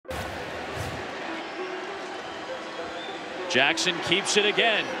Jackson keeps it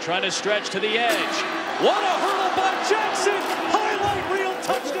again, trying to stretch to the edge. What a hurdle by Jackson! Highlight reel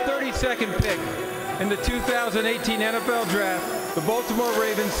touchdown! 32nd pick in the 2018 NFL Draft. The Baltimore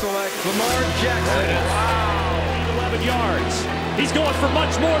Ravens select Lamar Jackson. Wow! 11 yards. He's going for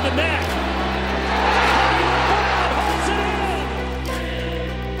much more than that.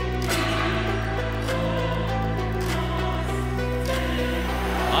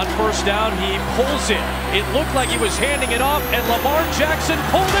 On first down, he pulls it. It looked like he was handing it off, and Lamar Jackson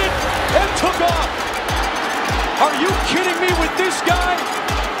pulled it and took off. Are you kidding me with this guy?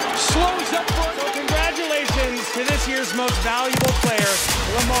 Slows up for it. So congratulations to this year's most valuable player,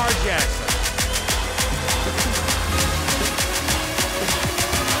 Lamar Jackson.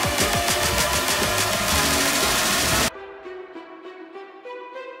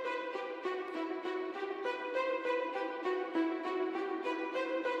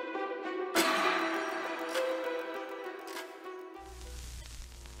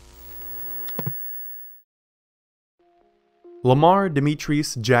 Lamar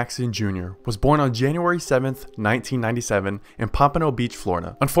Demetrius Jackson Jr. was born on January 7th, 1997 in Pompano Beach,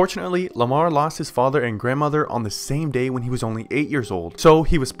 Florida. Unfortunately, Lamar lost his father and grandmother on the same day when he was only 8 years old, so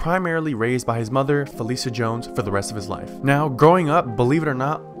he was primarily raised by his mother, Felicia Jones, for the rest of his life. Now, growing up, believe it or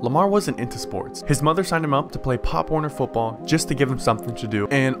not, Lamar wasn't into sports. His mother signed him up to play Pop Warner football just to give him something to do,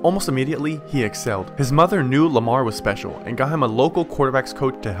 and almost immediately, he excelled. His mother knew Lamar was special and got him a local quarterbacks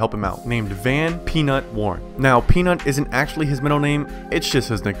coach to help him out, named Van Peanut Warren. Now, Peanut isn't actually his middle name, it's just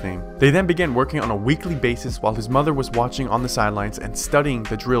his nickname. They then began working on a weekly basis while his mother was watching on the sidelines and studying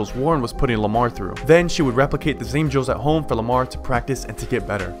the drills Warren was putting Lamar through. Then she would replicate the same drills at home for Lamar to practice and to get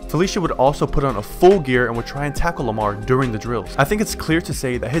better. Felicia would also put on a full gear and would try and tackle Lamar during the drills. I think it's clear to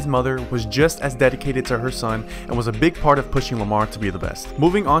say that his mother was just as dedicated to her son and was a big part of pushing Lamar to be the best.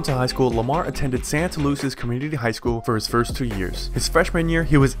 Moving on to high school, Lamar attended Santa Luce's Community High School for his first 2 years. His freshman year,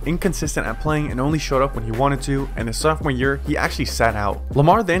 he was inconsistent at playing and only showed up when he wanted to, and his sophomore year, he actually sat out.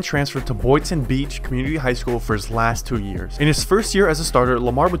 Lamar then transferred to Boynton Beach Community High School for his last 2 years. In his first year as a starter,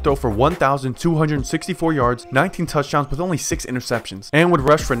 Lamar would throw for 1,264 yards, 19 touchdowns with only 6 interceptions, and would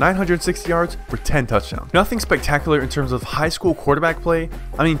rush for 960 yards for 10 touchdowns. Nothing spectacular in terms of high school quarterback play.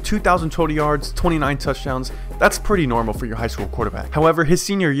 I mean, 2,000 total yards, 29 touchdowns, that's pretty normal for your high school quarterback. However, his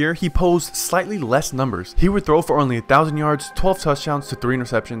senior year, he posed slightly less numbers. He would throw for only 1,000 yards, 12 touchdowns to 3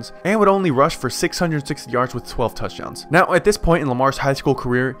 interceptions, and would only rush for 660 yards with 12 touchdowns. Now, at this point in Lamar's high school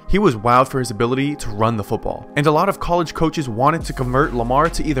career, he was wowed for his ability to run the football, and a lot of college coaches wanted to convert Lamar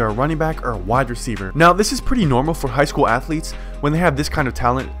to either a running back or a wide receiver. Now, this is pretty normal for high school athletes when they have this kind of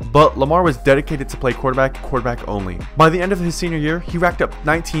talent, but Lamar was dedicated to play quarterback only. By the end of his senior year, he racked up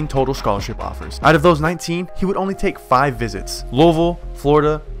 19 total scholarship offers. Out of those 19, he would only take 5 visits: Louisville,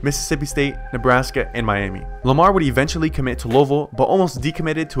 Florida, Mississippi State, Nebraska, and Miami. Lamar would eventually commit to Louisville, but almost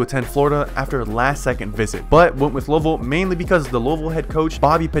decommitted to attend Florida after a last-second visit, but went with Louisville mainly because the Louisville head coach,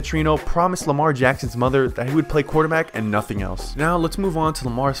 Bobby Petrino, promised Lamar Jackson's mother that he would play quarterback and nothing else. Now, let's move on to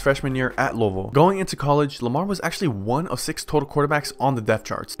Lamar's freshman year at Louisville. Going into college, Lamar was actually one of 6 total quarterbacks on the depth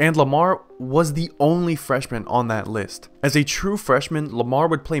charts, and Lamar was the only freshman on that list. As a true freshman, Lamar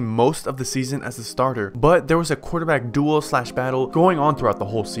would play most of the season as a starter, but there was a quarterback duel/battle going on throughout the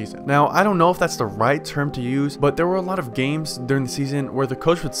whole season. Now, I don't know if that's the right term to use, but there were a lot of games during the season where the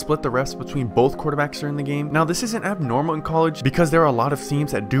coach would split the reps between both quarterbacks during the game. Now, this isn't abnormal in college because there are a lot of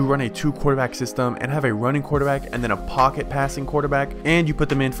teams that do run a 2-quarterback system and have a running quarterback and then a pocket passing quarterback, and you put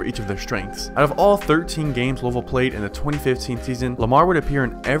them in for each of their strengths. Out of all 13 games Louisville played in the 2015 season, Lamar would appear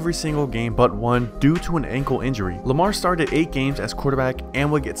in every single game but one due to an ankle injury. Lamar started 8 games as quarterback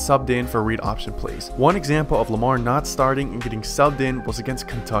and would get subbed in for read option plays. One example of Lamar not starting and getting subbed in was against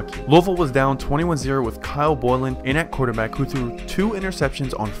Kentucky. Louisville was down 21-0 with Kyle Boylan in at quarterback, who threw 2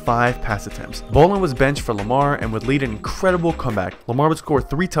 interceptions on 5 pass attempts. Boylan was benched for Lamar and would lead an incredible comeback. Lamar would score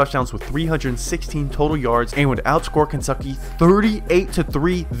 3 touchdowns with 316 total yards and would outscore Kentucky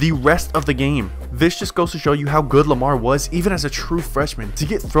 38-3 the rest of the game. This just goes to show you how good Lamar was even as a true freshman. To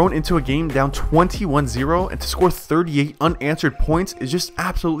get thrown into a game down 21-0 and to score 38 unanswered points is just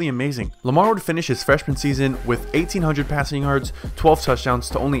absolutely amazing. Lamar would finish his freshman season with 1,800 passing yards, 12 touchdowns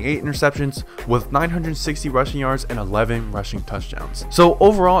to only 8 interceptions, with 960 rushing yards and 11 rushing touchdowns. So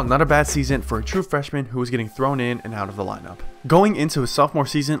overall, not a bad season for a true freshman who was getting thrown in and out of the lineup. Going into his sophomore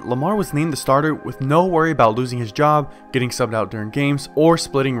season, Lamar was named the starter with no worry about losing his job, getting subbed out during games, or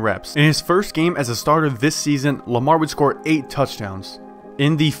splitting reps. In his first game as a starter this season, Lamar would score 8 touchdowns.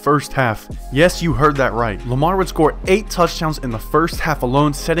 in the first half. Yes, you heard that right. Lamar would score 8 touchdowns in the first half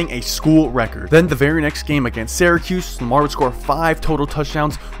alone, setting a school record. Then the very next game against Syracuse, Lamar would score 5 total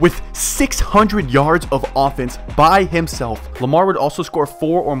touchdowns with 600 yards of offense by himself. Lamar would also score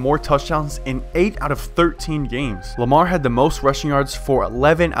 4 or more touchdowns in 8 out of 13 games. Lamar had the most rushing yards for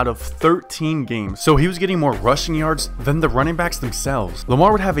 11 out of 13 games, so he was getting more rushing yards than the running backs themselves.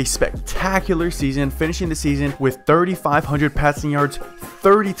 Lamar would have a spectacular season, finishing the season with 3,500 passing yards,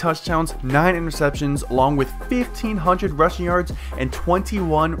 30 touchdowns, 9 interceptions, along with 1,500 rushing yards and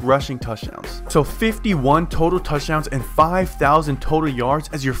 21 rushing touchdowns. So 51 total touchdowns and 5,000 total yards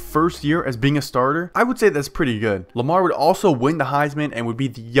as your first year as being a starter. I would say that's pretty good. Lamar would also win the Heisman and would be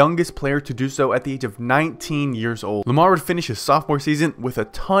the youngest player to do so at the age of 19 years old. Lamar would finish his sophomore season with a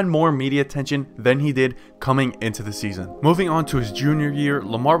ton more media attention than he did coming into the season. Moving on to his junior year,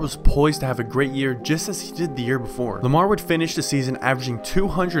 Lamar was poised to have a great year just as he did the year before. Lamar would finish the season averaging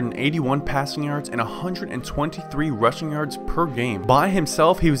 281 passing yards and 123 rushing yards per game. By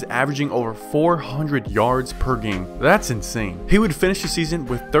himself, he was averaging over 400 yards per game. That's insane. He would finish the season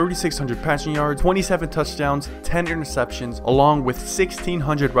with 3,600 passing yards, 27 touchdowns, 10 interceptions, along with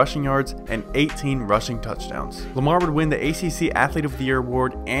 1,600 rushing yards and 18 rushing touchdowns. Lamar would win the ACC Athlete of the Year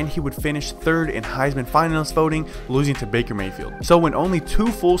award, and he would finish 3rd in Heisman finalist voting, losing to Baker Mayfield. So in only 2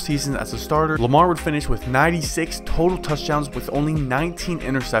 full seasons as a starter, Lamar would finish with 96 total touchdowns with only 19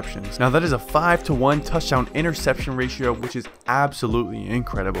 interceptions. Now that is a 5-to-1 touchdown interception ratio, which is absolutely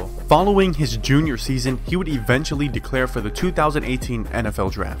incredible. Following his junior season, he would eventually declare for the 2018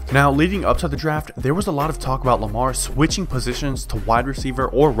 NFL Draft. Now leading up to the draft, there was a lot of talk about Lamar switching positions to wide receiver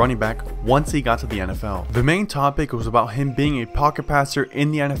or running back once he got to the NFL. The main topic was about him being a pocket passer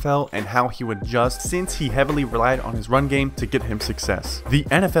in the NFL and how he would adjust since he heavily relied on his run game to get him success. The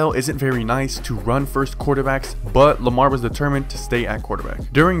NFL isn't very nice to run first quarterbacks, but Lamar was determined to stay at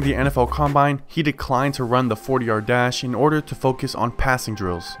quarterback. During the NFL Combine, he declined to run the 40-yard dash in order to focus on passing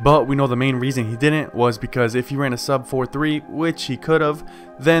drills. But we know the main reason he didn't was because if he ran a sub 4.3, which he could have,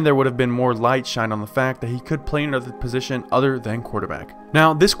 then there would have been more light shine on the fact that he could play another position other than quarterback.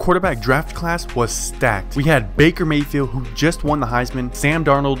 Now, this quarterback draft class was stacked. We had Baker Mayfield, who just won the Heisman, Sam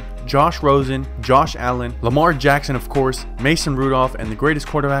Darnold, Josh Rosen, Josh Allen, Lamar Jackson, of course, Mason Rudolph, and the greatest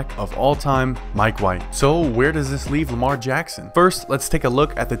quarterback of all time, Mike White. So where does this leave Lamar Jackson? First, let's take a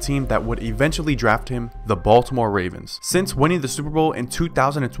look at the team that would eventually draft him, the Baltimore Ravens. Since winning the Super Bowl in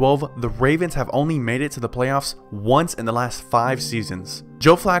 2012, the Ravens have only made it to the playoffs once in the last 5 seasons.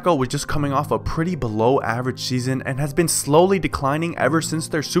 Joe Flacco was just coming off a pretty below average season and has been slowly declining ever since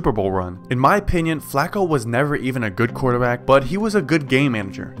their Super Bowl run. In my opinion, Flacco was never even a good quarterback, but he was a good game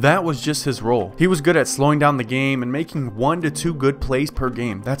manager. That was just his role. He was good at slowing down the game and making 1 to 2 good plays per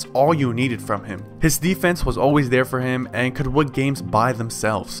game. That's all you needed from him. His defense was always there for him and could win games by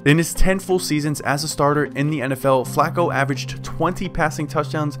themselves. In his 10 full seasons as a starter in the NFL, Flacco averaged 20 passing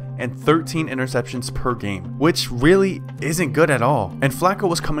touchdowns and 13 interceptions per game, which really isn't good at all. And Flacco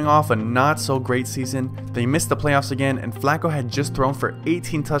was coming off a not so great season. They missed the playoffs again, and Flacco had just thrown for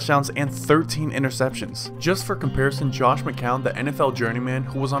 18 touchdowns and 13 interceptions. Just for comparison, Josh McCown, the NFL journeyman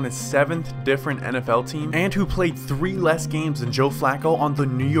who was on his 7th different NFL team and who played 3 less games than Joe Flacco on the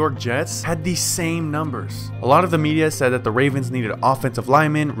New York Jets, had the same numbers. A lot of the media said that the Ravens needed offensive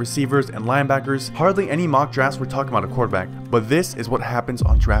linemen, receivers, and linebackers. Hardly any mock drafts were talking about a quarterback, but this is what happens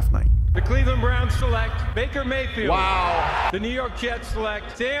on draft night. The Cleveland Browns select Baker Mayfield. Wow. The New York Jets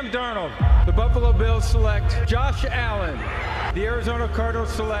select Sam Darnold. The Buffalo Bills select Josh Allen. The Arizona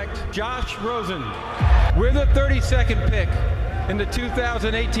Cardinals select Josh Rosen. We're the 32nd pick in the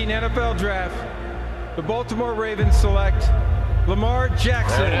 2018 NFL Draft. The Baltimore Ravens select Lamar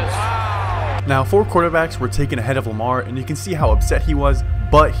Jackson. Wow. Now, 4 quarterbacks were taken ahead of Lamar, and you can see how upset he was,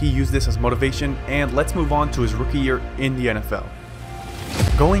 but he used this as motivation. And let's move on to his rookie year in the NFL.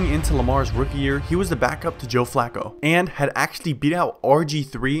 Going into Lamar's rookie year, he was the backup to Joe Flacco and had actually beat out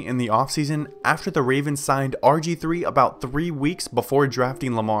RG3 in the offseason after the Ravens signed RG3 about 3 weeks before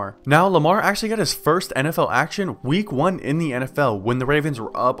drafting Lamar. Now, Lamar actually got his first NFL action week 1 in the NFL when the Ravens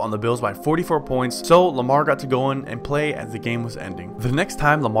were up on the Bills by 44 points, so Lamar got to go in and play as the game was ending. The next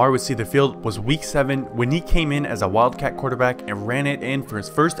time Lamar would see the field was week 7 when he came in as a Wildcat quarterback and ran it in for his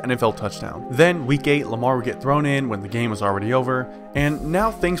first NFL touchdown. Then week 8, Lamar would get thrown in when the game was already over, and now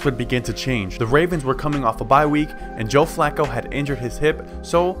now things would begin to change. The Ravens were coming off a bye week, and Joe Flacco had injured his hip,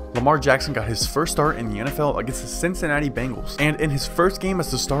 so Lamar Jackson got his first start in the NFL against the Cincinnati Bengals. And in his first game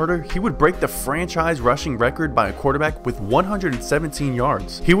as the starter, he would break the franchise rushing record by a quarterback with 117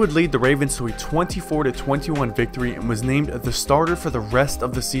 yards. He would lead the Ravens to a 24-21 victory and was named the starter for the rest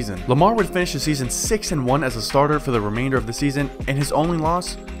of the season. Lamar would finish the season 6-1 as a starter for the remainder of the season, and his only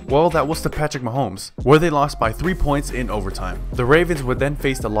loss, well, that was to Patrick Mahomes, where they lost by 3 points in overtime. The Ravens would then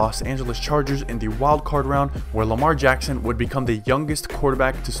face the Los Angeles Chargers in the wild card round, where Lamar Jackson would become the youngest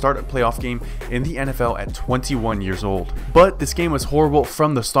quarterback to start a playoff game in the NFL at 21 years old. But this game was horrible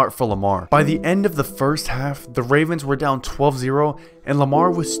from the start for Lamar. By the end of the first half, the Ravens were down 12-0, and Lamar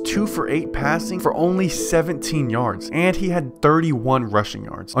was 2 for 8 passing for only 17 yards, and he had 31 rushing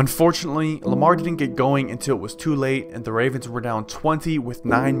yards. Unfortunately, Lamar didn't get going until it was too late, and the Ravens were down 20 with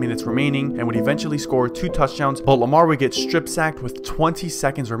 9 minutes remaining and would eventually score 2 touchdowns, but Lamar would get strip sacked with 20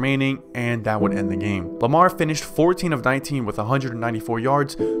 seconds remaining, and that would end the game. Lamar finished 14 of 19 with 194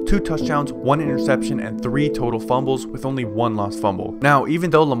 yards, 2 touchdowns, 1 interception, and 3 total fumbles with only 1 lost fumble. Now,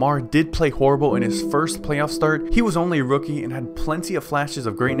 even though Lamar did play horrible in his first playoff start, he was only a rookie and had plenty of flashes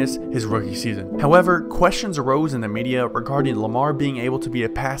of greatness his rookie season. However, questions arose in the media regarding Lamar being able to be a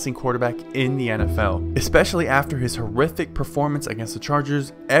passing quarterback in the NFL. Especially after his horrific performance against the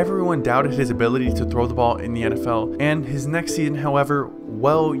Chargers, everyone doubted his ability to throw the ball in the NFL, and his next season, however,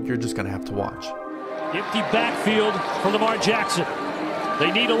 well, you're just gonna have to watch. Empty backfield for Lamar Jackson.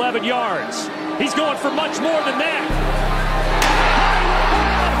 They need 11 yards. He's going for much more than that.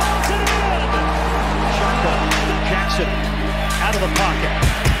 Jackson out of the pocket.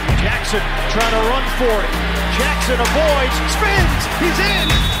 Jackson trying to run for it. Jackson avoids, spins, he's in,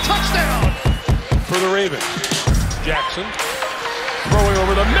 touchdown for the Ravens. Jackson throwing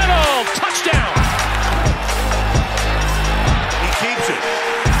over the middle, touchdown. He keeps it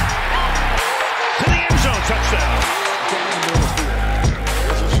to the end zone, touchdown.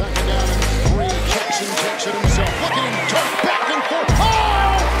 There's a second down and 3. Jackson takes it himself. Look at him turn back and forth.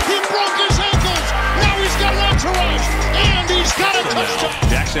 Oh, he broke his ankles. Now he's got an entourage. And he's got a touchdown.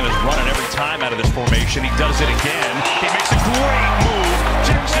 Jackson is running every time out of this formation. He does it again. He makes a great move.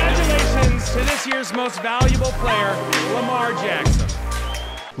 Congratulations to this year's most valuable player, Lamar Jackson.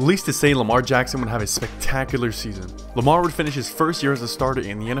 Least to say, Lamar Jackson would have a spectacular season. Lamar would finish his first year as a starter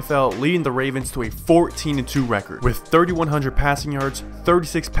in the NFL, leading the Ravens to a 14-2 record, with 3,100 passing yards,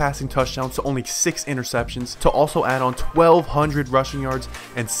 36 passing touchdowns to only 6 interceptions, to also add on 1,200 rushing yards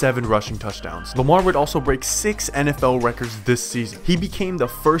and 7 rushing touchdowns. Lamar would also break 6 NFL records this season. He became the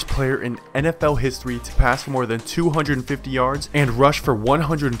first player in NFL history to pass for more than 250 yards and rush for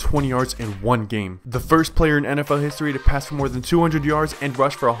 120 yards in one game. The first player in NFL history to pass for more than 200 yards and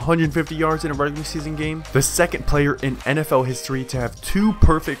rush for 150 yards in a regular season game. The second player in NFL history to have 2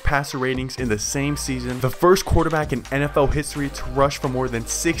 perfect passer ratings in the same season. The first quarterback in NFL history to rush for more than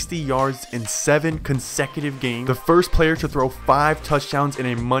 60 yards in 7 consecutive games. The first player to throw 5 touchdowns in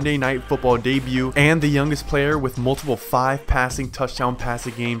a Monday Night Football debut. And the youngest player with multiple 5 passing touchdown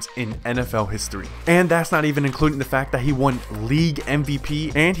passing games in NFL history. And that's not even including the fact that he won league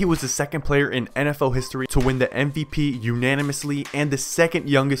MVP, and he was the second player in NFL history to win the MVP unanimously and the second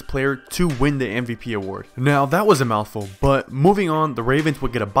youngest player to win the MVP award. Now that was a mouthful, but moving on, the Ravens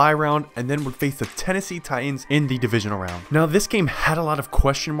would get a bye round and then would face the Tennessee Titans in the divisional round. Now this game had a lot of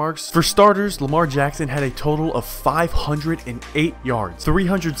question marks. For starters, Lamar Jackson had a total of 508 yards,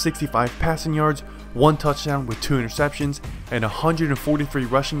 365 passing yards, 1 touchdown with 2 interceptions, and 143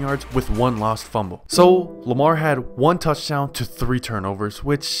 rushing yards with 1 lost fumble. So Lamar had 1 touchdown to 3 turnovers,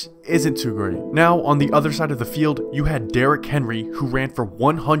 which isn't too great. Now on the other side of the field, you had Derrick Henry, who ran for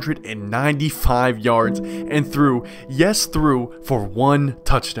 195 yards and threw for 1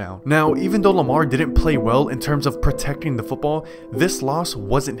 touchdown. Now even though Lamar didn't play well in terms of protecting the football, this loss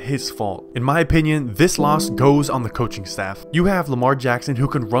wasn't his fault. In my opinion, this loss goes on the coaching staff. You have Lamar Jackson, who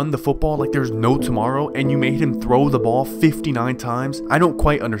can run the football like there's no tomorrow, and you made him throw the ball 59 times. I don't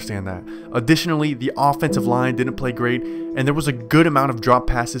quite understand that. Additionally, the offensive line didn't play great, and there was a good amount of drop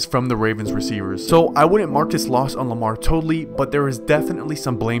passes from the Ravens receivers. So I wouldn't mark this loss on Lamar totally, but there is definitely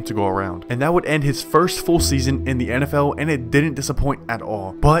some blame to go around. And that would end his first full season in the NFL, and it didn't disappoint at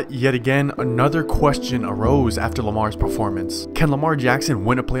all. But yet again, another question arose after Lamar's performance. Can Lamar Jackson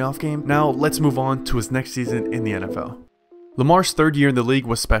win a playoff game? Now let's move on to his next season in the NFL. Lamar's third year in the league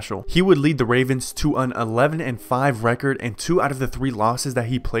was special. He would lead the Ravens to an 11-5 record, and 2 out of the 3 losses that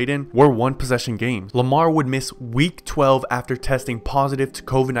he played in were 1-possession games. Lamar would miss week 12 after testing positive to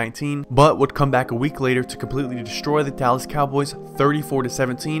COVID-19, but would come back a week later to completely destroy the Dallas Cowboys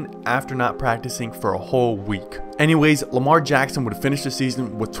 34-17 after not practicing for a whole week. Anyways, Lamar Jackson would finish the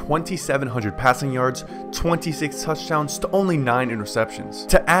season with 2,700 passing yards, 26 touchdowns to only 9 interceptions,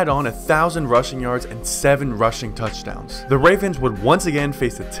 to add on 1,000 rushing yards and 7 rushing touchdowns. The Ravens would once again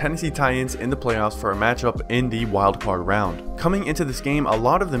face the Tennessee Titans in the playoffs for a matchup in the wildcard round. Coming into this game, a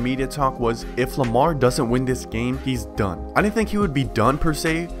lot of the media talk was if Lamar doesn't win this game, he's done. I didn't think he would be done per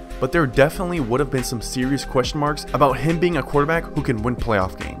se, but there definitely would have been some serious question marks about him being a quarterback who can win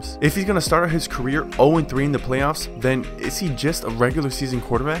playoff games. If he's going to start out his career 0-3 in the playoffs, then is he just a regular season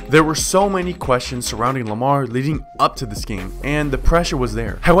quarterback? There were so many questions surrounding Lamar leading up to this game, and the pressure was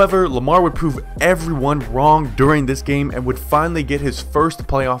there. However, Lamar would prove everyone wrong during this game and would finally get his first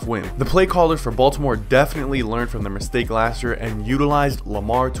playoff win. The play callers for Baltimore definitely learned from their mistake last year and utilized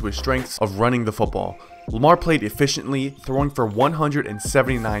Lamar to his strengths of running the football. Lamar played efficiently, throwing for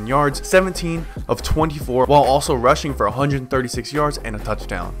 179 yards, 17 of 24, while also rushing for 136 yards and a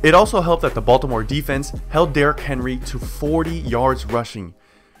touchdown. It also helped that the Baltimore defense held Derrick Henry to 40 yards rushing.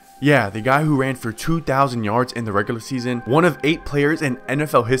 Yeah, the guy who ran for 2,000 yards in the regular season, one of 8 players in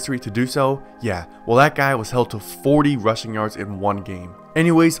NFL history to do so, yeah, well that guy was held to 40 rushing yards in one game.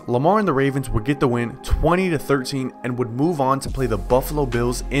 Anyways, Lamar and the Ravens would get the win 20-13 and would move on to play the Buffalo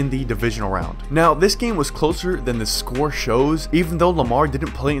Bills in the divisional round. Now, this game was closer than the score shows. Even though Lamar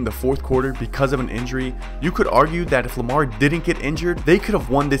didn't play in the fourth quarter because of an injury, you could argue that if Lamar didn't get injured, they could have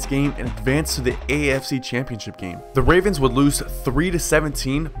won this game and advanced to the AFC Championship game. The Ravens would lose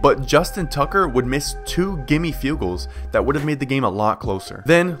 3-17, but Justin Tucker would miss 2 gimme field goals that would have made the game a lot closer.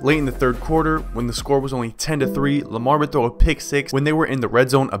 Then, late in the third quarter, when the score was only 10-3, Lamar would throw a pick 6 when they were in the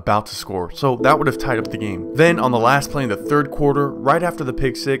red zone about to score, so that would have tied up the game. Then on the last play in the third quarter, right after the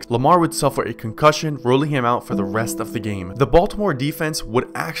pick 6, Lamar would suffer a concussion, ruling him out for the rest of the game. The Baltimore defense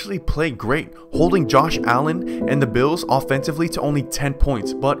would actually play great, holding Josh Allen and the Bills offensively to only 10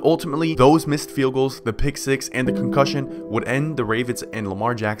 points, but ultimately those missed field goals, the pick 6, and the concussion would end the Ravens and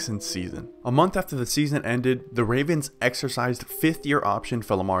Lamar Jackson's season. A month after the season ended, the Ravens exercised 5th-year option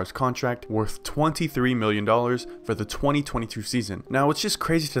for Lamar's contract worth $23 million for the 2022 season. Now, it's just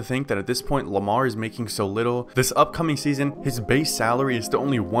crazy to think that at this point Lamar is making so little. This upcoming season, his base salary is still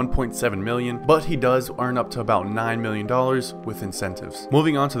only $1.7 million, but he does earn up to about $9 million with incentives.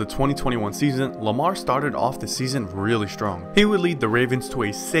 Moving on to the 2021 season, Lamar started off the season really strong. He would lead the Ravens to a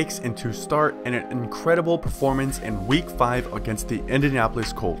 6-2 start and an incredible performance in Week 5 against the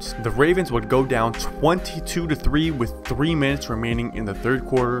Indianapolis Colts. The Ravens would go down 22-3 with 3 minutes remaining in the third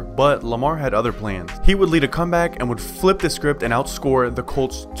quarter, but Lamar had other plans. He would lead a comeback and would flip the script and outscore the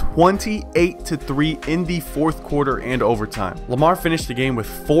Colts 28-3 in the fourth quarter and overtime. Lamar finished the game with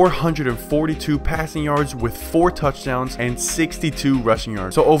 442 passing yards with 4 touchdowns and 62 rushing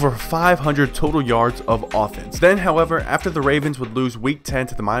yards, so over 500 total yards of offense. Then, however, after the Ravens would lose Week 10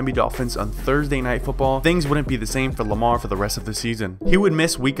 to the Miami Dolphins on Thursday Night Football, things wouldn't be the same for Lamar for the rest of the season. He would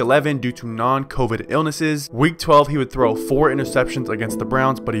miss Week 11 due to non-COVID illnesses. Week 12, he would throw 4 interceptions against the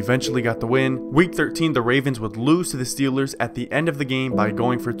Browns, but eventually got the win. Week 13, the Ravens would lose to the Steelers at the end of the game by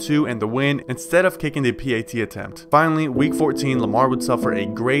going for 2 and the win instead of kicking the PAT attempt. Finally, Week 14, Lamar would suffer a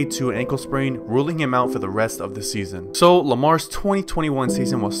grade 2 ankle sprain, ruling him out for the rest of the season. So Lamar's 2021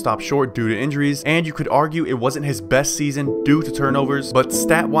 season was stopped short due to injuries, and you could argue it wasn't his best season due to turnovers, but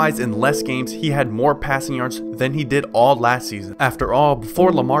stat-wise in less games, he had more passing yards than he did all last season. After all,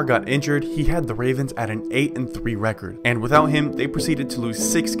 before Lamar got injured, he had the Ravens at an 8-3 record, and without him, they proceeded to lose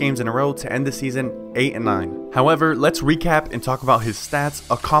 6 games in a row to end the season 8-9. However, let's recap and talk about his stats,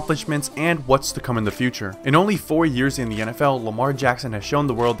 accomplishments, and what's to come in the future. In only 4 years in the NFL, Lamar Jackson has shown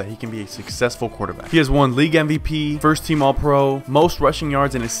the world that he can be a successful quarterback. He has won League MVP, First Team All-Pro, most rushing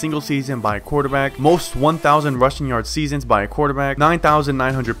yards in a single season by a quarterback, most 1,000 rushing yard seasons by a quarterback,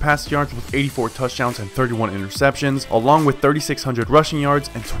 9,900 pass yards with 84 touchdowns and 31 interceptions, along with 3,600 rushing yards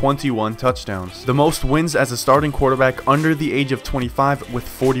and 21 touchdowns. The most wins as a starting quarterback under the age of 25 with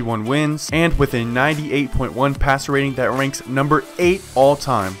 41 wins, and with a 98.1 passer rating that ranks number 8 all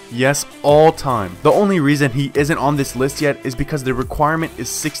time. Yes, all time. The only reason he isn't on this list yet is because the requirement is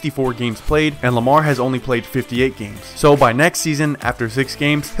 64 games played, and Lamar has only played 58 games. So by next season, after 6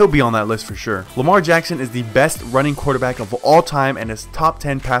 games, he'll be on that list for sure. Lamar Jackson is the best running quarterback of all time and his top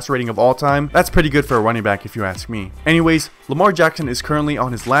 10 passer rating of all time. That's pretty good for a running back if you ask me. Anyways, Lamar Jackson is currently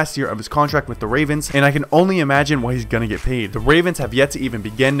on his last year of his contract with the Ravens, and I can only imagine what he's gonna get paid. The Ravens have yet to even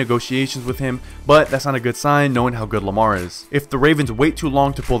begin negotiations with him, but that's not a good sign knowing how good Lamar is. If the Ravens wait too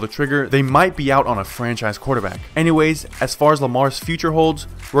long to pull the trigger, they might be out on a franchise quarterback. Anyways, as far as Lamar's future holds,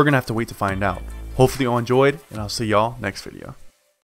 we're gonna have to wait to find out. Hopefully you all enjoyed, and I'll see y'all next video.